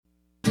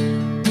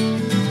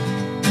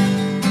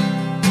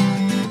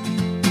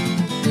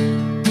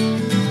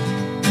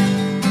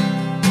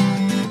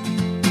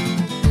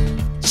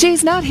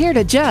She's not here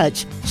to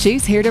judge.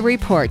 She's here to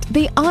report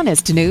the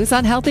honest news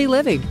on healthy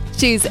living.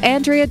 She's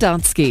Andrea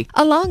Donsky,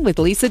 along with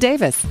Lisa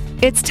Davis.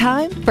 It's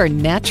time for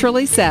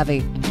Naturally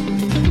Savvy.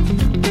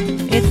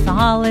 It's the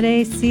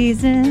holiday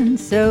season,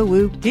 so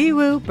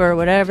whoop-de-whoop, or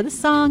whatever the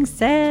song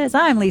says.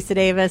 I'm Lisa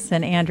Davis,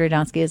 and Andrea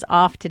Donsky is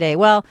off today.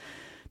 Well,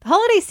 the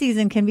holiday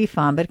season can be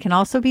fun, but it can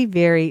also be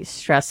very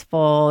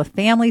stressful.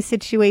 Family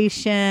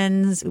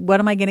situations. What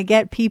am I going to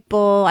get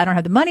people? I don't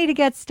have the money to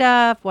get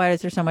stuff. Why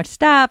is there so much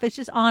stuff? It's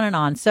just on and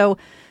on. So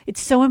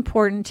it's so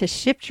important to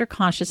shift your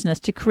consciousness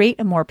to create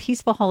a more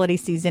peaceful holiday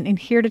season. And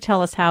here to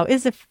tell us how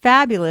is a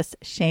fabulous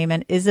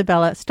shaman,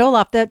 Isabella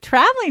Stoloff, the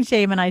traveling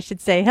shaman, I should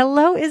say.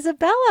 Hello,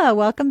 Isabella.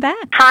 Welcome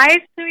back. Hi,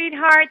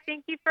 sweetheart.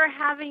 Thank you for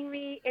having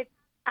me.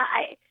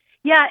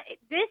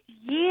 This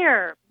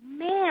year,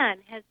 man,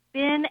 has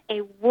been a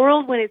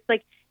whirlwind. It's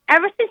like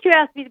ever since you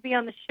asked me to be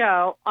on the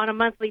show on a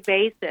monthly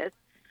basis,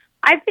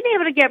 I've been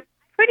able to get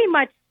pretty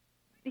much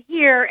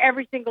here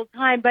every single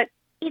time. But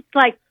it's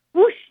like,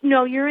 whoosh,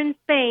 no, you're in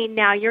Spain,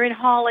 now you're in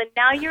Holland,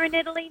 now you're in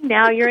Italy,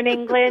 now you're in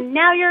England,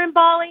 now you're in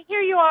Bali,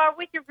 here you are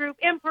with your group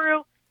in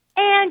Peru,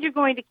 and you're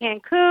going to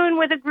Cancun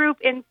with a group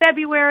in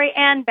February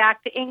and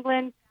back to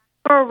England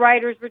for a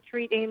writer's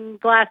retreat in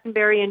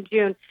Glastonbury in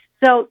June.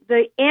 So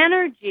the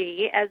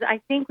energy, as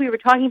I think we were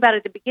talking about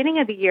at the beginning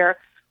of the year,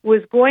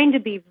 was going to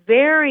be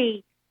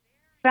very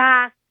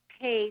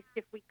fast-paced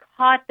if we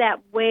caught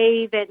that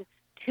wave and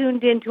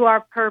tuned into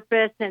our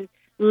purpose and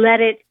let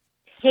it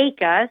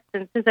take us.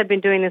 And since I've been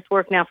doing this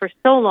work now for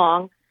so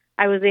long,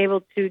 I was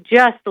able to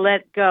just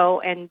let go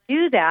and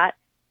do that.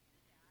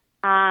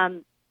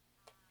 I'm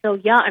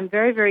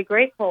very, very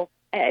grateful.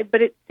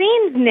 But it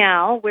seems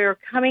now we're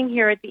coming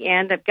here at the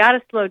end. I've got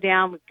to slow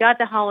down. We've got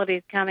the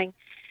holidays coming.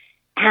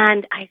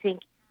 And I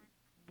think,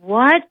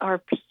 what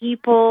are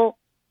people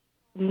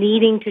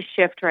needing to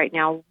shift right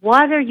now?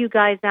 What are you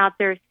guys out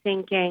there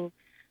thinking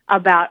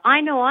about? I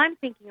know I'm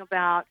thinking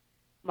about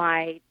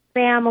my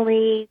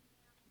family,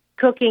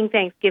 cooking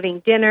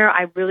Thanksgiving dinner.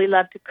 I really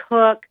love to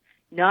cook.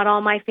 Not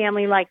all my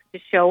family likes to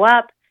show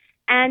up.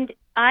 And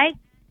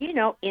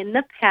in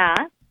the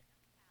past,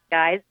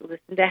 guys,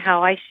 listen to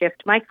how I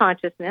shift my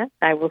consciousness.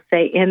 I will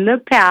say in the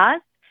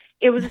past,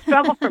 it was a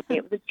struggle for me.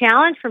 It was a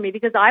challenge for me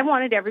because I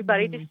wanted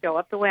everybody to show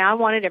up the way I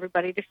wanted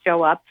everybody to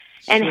show up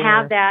and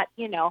have that,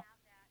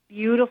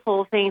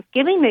 beautiful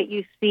Thanksgiving that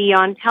you see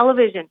on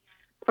television.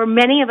 For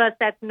many of us,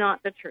 that's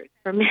not the truth.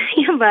 For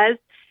many of us,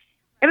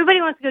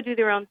 everybody wants to go do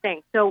their own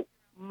thing. So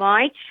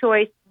my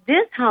choice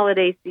this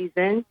holiday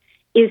season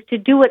is to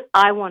do what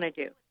I want to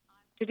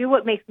do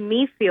what makes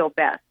me feel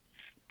best,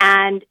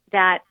 and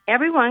that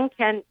everyone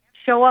can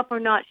show up or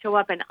not show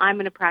up, and I'm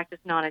going to practice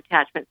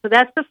non-attachment. So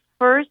that's the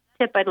first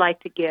tip I'd like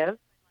to give.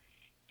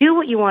 Do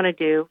what you want to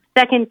do.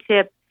 Second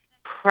tip,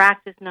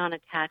 practice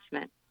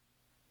non-attachment.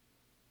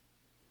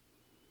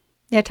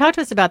 Yeah, talk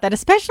to us about that,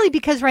 especially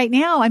because right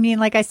now, I mean,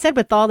 like I said,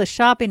 with all the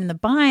shopping and the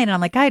buying, and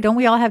I'm like, don't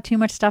we all have too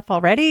much stuff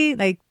already?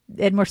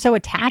 And we're so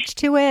attached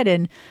to it.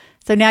 And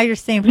so now you're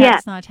saying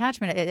practice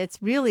non-attachment. It's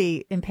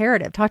really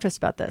imperative. Talk to us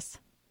about this.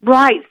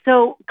 Right.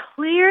 So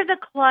clear the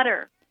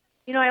clutter.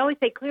 I always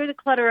say clear the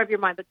clutter of your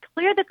mind, but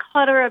clear the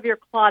clutter of your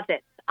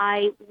closet.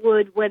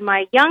 When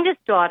my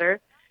youngest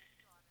daughter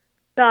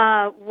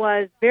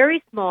was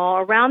very small,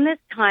 around this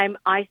time,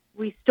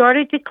 we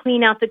started to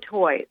clean out the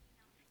toys.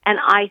 And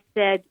I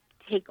said,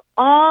 take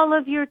all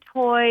of your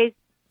toys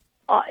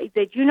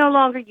that you no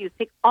longer use.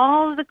 Take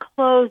all of the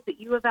clothes that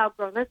you have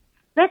outgrown.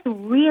 Let's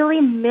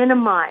really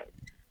minimize.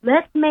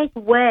 Let's make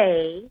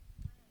way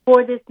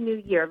for this new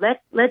year.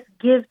 Let's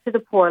give to the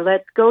poor.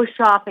 Let's go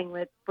shopping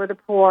for the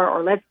poor,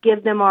 or let's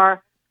give them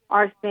our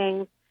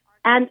things.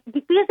 And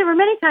because there were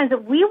many times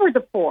that we were the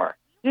poor.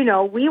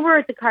 We were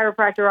at the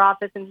chiropractor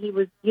office, and he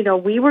was,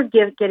 we were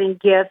getting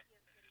gifts.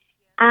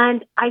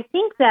 And I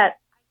think that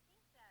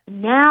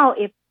now,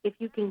 if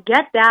you can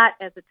get that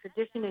as a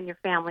tradition in your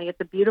family,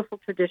 it's a beautiful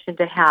tradition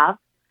to have.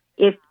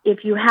 If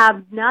you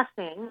have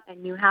nothing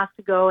and you have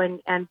to go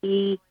and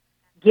be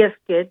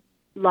gifted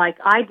like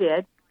I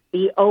did,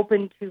 be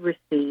open to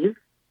receive.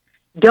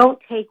 Don't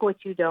take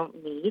what you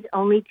don't need.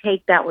 Only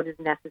take that what is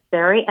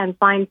necessary, and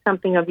find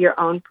something of your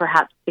own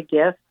perhaps to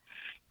give.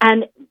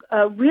 And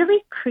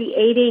really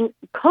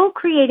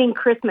co-creating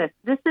Christmas.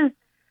 This is,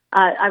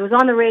 I was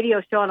on the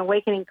radio show on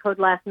Awakening Code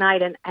last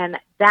night, and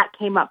that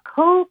came up,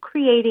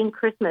 co-creating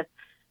Christmas.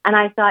 And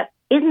I thought,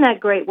 isn't that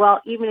great?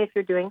 Well, even if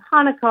you're doing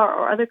Hanukkah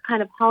or other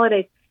kind of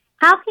holidays,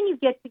 how can you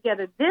get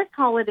together this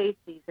holiday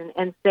season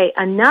and say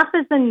enough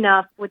is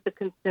enough with the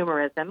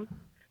consumerism?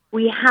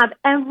 We have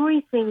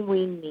everything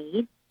we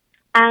need.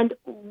 And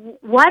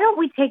why don't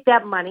we take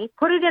that money,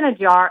 put it in a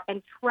jar,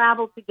 and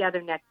travel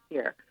together next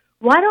year?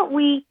 Why don't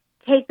we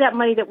take that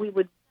money that we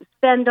would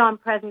spend on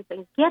presents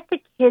and get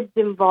the kids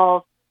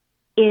involved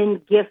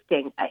in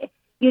gifting?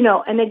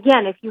 And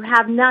again, if you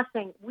have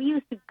nothing, we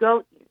used to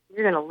go,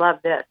 you're going to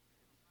love this.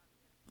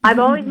 I've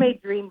always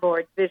made dream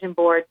boards, vision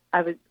boards.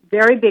 I was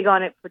very big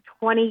on it for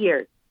 20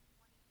 years.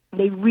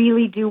 They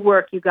really do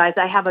work, you guys.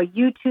 I have a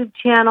YouTube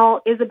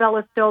channel,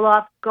 Isabella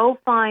Stoloff. Go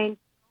find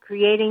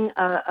creating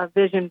a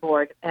vision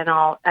board, and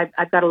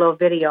I've got a little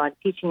video on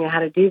teaching you how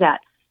to do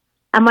that.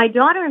 And my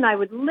daughter and I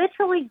would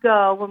literally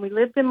go, when we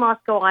lived in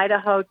Moscow,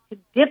 Idaho, to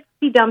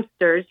Dipsy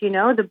dumpsters,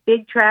 the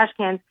big trash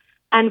cans,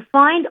 and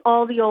find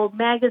all the old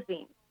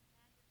magazines.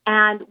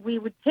 And we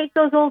would take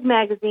those old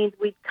magazines,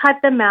 we'd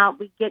cut them out,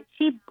 we'd get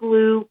cheap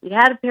glue, we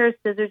had a pair of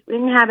scissors, we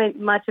didn't have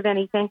much of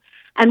anything,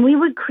 and we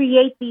would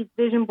create these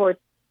vision boards.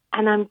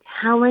 And I'm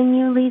telling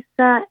you,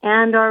 Lisa,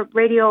 and our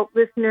radio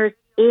listeners,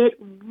 it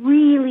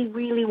really,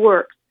 really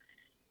works.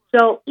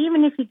 So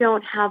even if you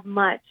don't have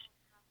much,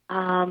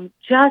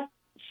 just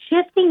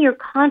shifting your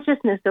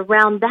consciousness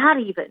around that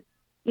even,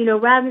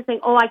 rather than saying,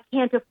 oh, I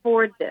can't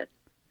afford this.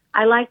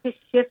 I like to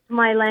shift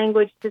my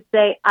language to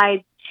say,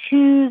 I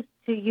choose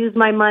to use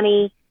my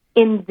money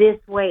in this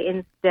way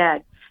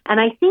instead. And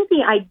I think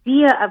the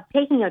idea of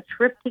taking a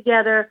trip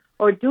together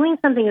or doing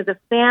something as a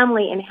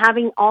family and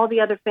having all the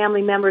other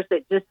family members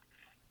that just,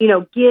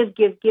 give,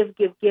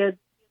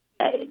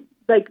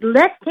 like,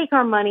 let's take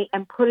our money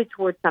and put it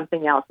towards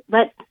something else.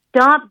 Let's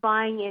stop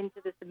buying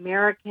into this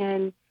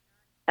American,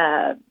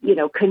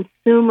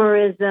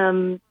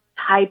 consumerism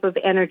type of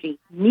energy.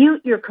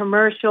 Mute your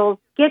commercials.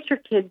 Get your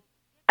kids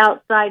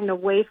outside and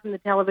away from the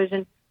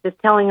television, just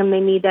telling them they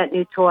need that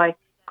new toy.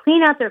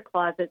 Clean out their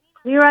closets.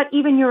 Clear out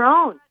even your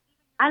own.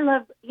 I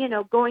love,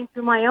 going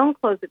through my own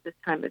closet this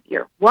time of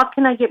year. What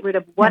can I get rid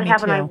of? What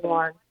haven't I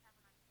worn?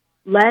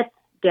 Let's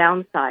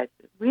downsize.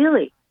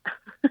 Really.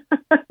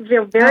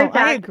 Feel very bad.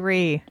 I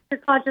agree. Your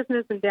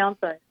consciousness and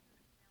downsize.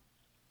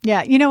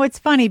 Yeah. It's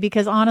funny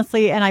because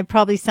honestly, and I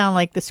probably sound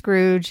like the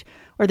Scrooge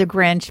or the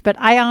Grinch, but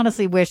I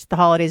honestly wish the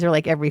holidays are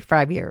like every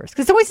 5 years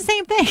because it's always the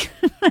same thing.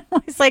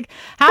 It's like,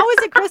 how is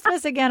it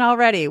Christmas again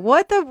already?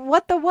 What?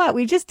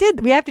 We just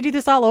did. We have to do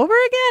this all over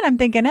again. I'm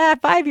thinking,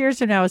 5 years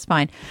from now is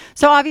fine.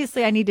 So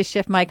obviously I need to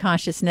shift my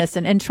consciousness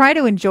and try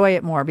to enjoy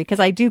it more because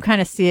I do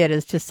kind of see it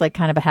as just like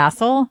kind of a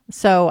hassle.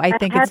 So I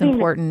think it's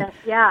important.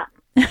 Yeah.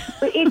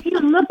 But if you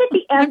look at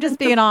the I'm just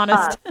being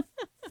honest.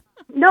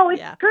 No,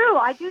 it's true.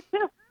 I do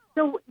too.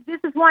 So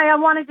this is why I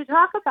wanted to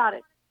talk about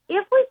it.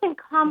 If we can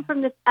come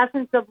from this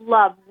essence of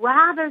love,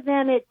 rather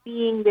than it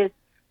being this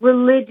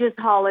religious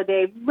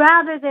holiday,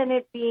 rather than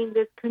it being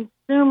this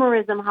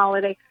consumerism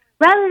holiday,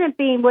 rather than it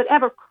being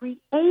whatever,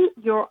 create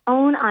your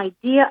own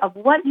idea of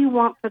what you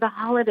want for the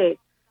holidays.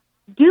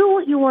 Do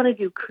what you want to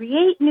do.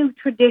 Create new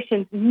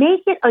traditions.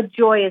 Make it a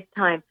joyous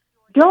time.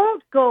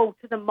 Don't go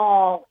to the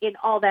mall in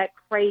all that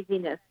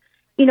craziness.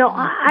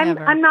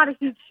 I'm not a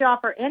huge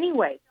shopper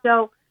anyway,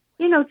 so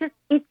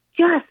it's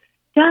just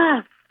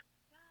stuff.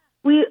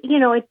 We,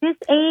 at this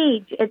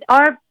age, at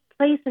our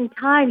place and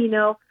time,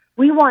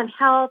 we want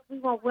health, we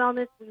want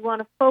wellness, we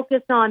want to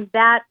focus on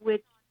that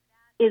which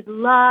is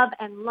love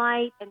and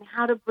light and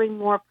how to bring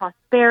more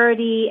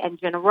prosperity and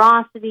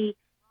generosity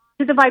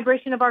to the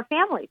vibration of our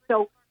family.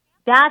 So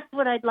that's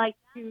what I'd like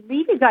to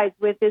leave you guys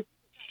with is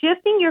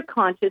shifting your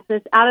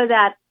consciousness out of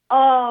that,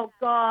 oh,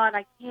 God,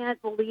 I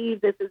can't believe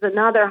this is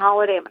another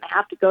holiday I'm going to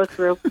have to go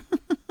through.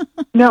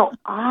 No,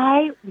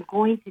 I'm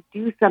going to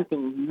do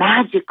something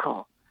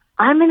magical.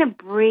 I'm going to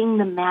bring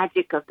the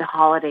magic of the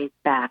holidays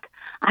back.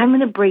 I'm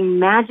going to bring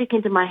magic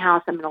into my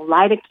house. I'm going to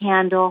light a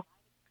candle.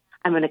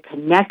 I'm going to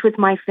connect with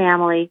my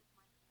family.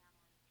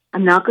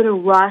 I'm not going to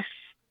rush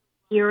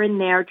here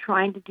and there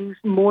trying to do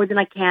more than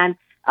I can,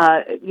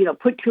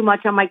 put too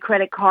much on my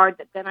credit card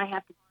that then I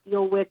have to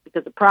deal with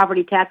because the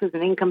property taxes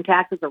and income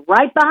taxes are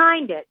right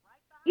behind it.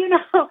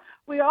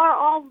 We are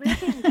all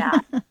living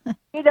that.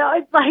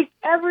 It's like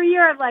every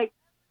year I'm like,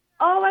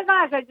 oh my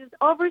gosh, I just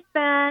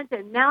overspent,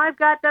 and now I've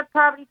got the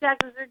property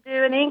taxes are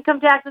due, and income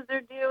taxes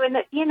are due, and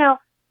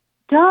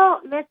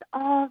let's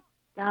all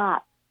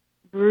stop,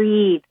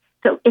 breathe.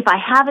 So if I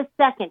have a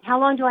second,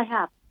 how long do I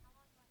have?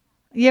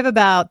 You have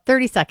about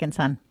 30 seconds,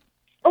 hon.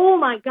 Oh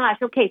my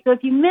gosh. Okay, so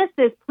if you missed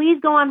this,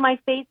 please go on my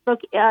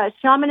Facebook,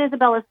 Shaman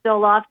Isabella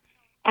Stoloff,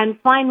 and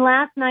find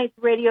last night's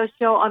radio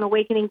show on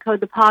Awakening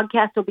Code. The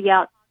podcast will be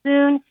out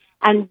soon,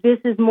 and this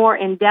is more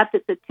in depth.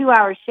 It's a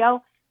 2-hour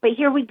show. But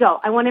here we go.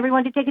 I want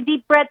everyone to take a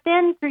deep breath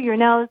in through your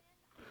nose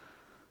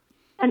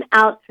and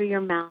out through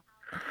your mouth.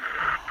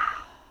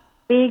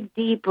 Big,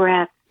 deep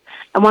breath.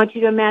 I want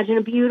you to imagine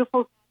a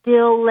beautiful,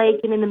 still lake,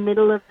 and in the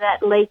middle of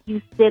that lake,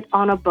 you sit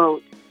on a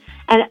boat.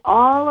 And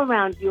all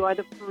around you are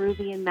the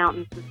Peruvian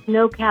mountains, the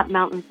snow-capped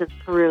mountains of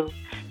Peru.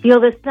 Feel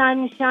the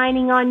sun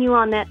shining on you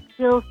on that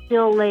still,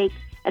 still lake,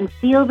 and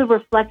feel the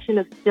reflection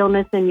of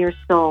stillness in your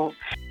soul.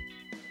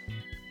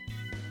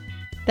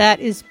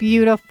 That is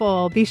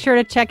beautiful. Be sure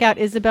to check out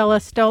Isabella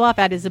Stoloff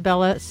at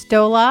Isabella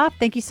Stoloff.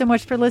 Thank you so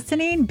much for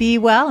listening. Be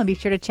well, and be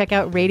sure to check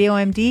out Radio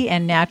MD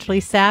and Naturally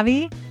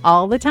Savvy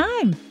all the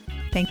time.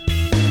 Thank you.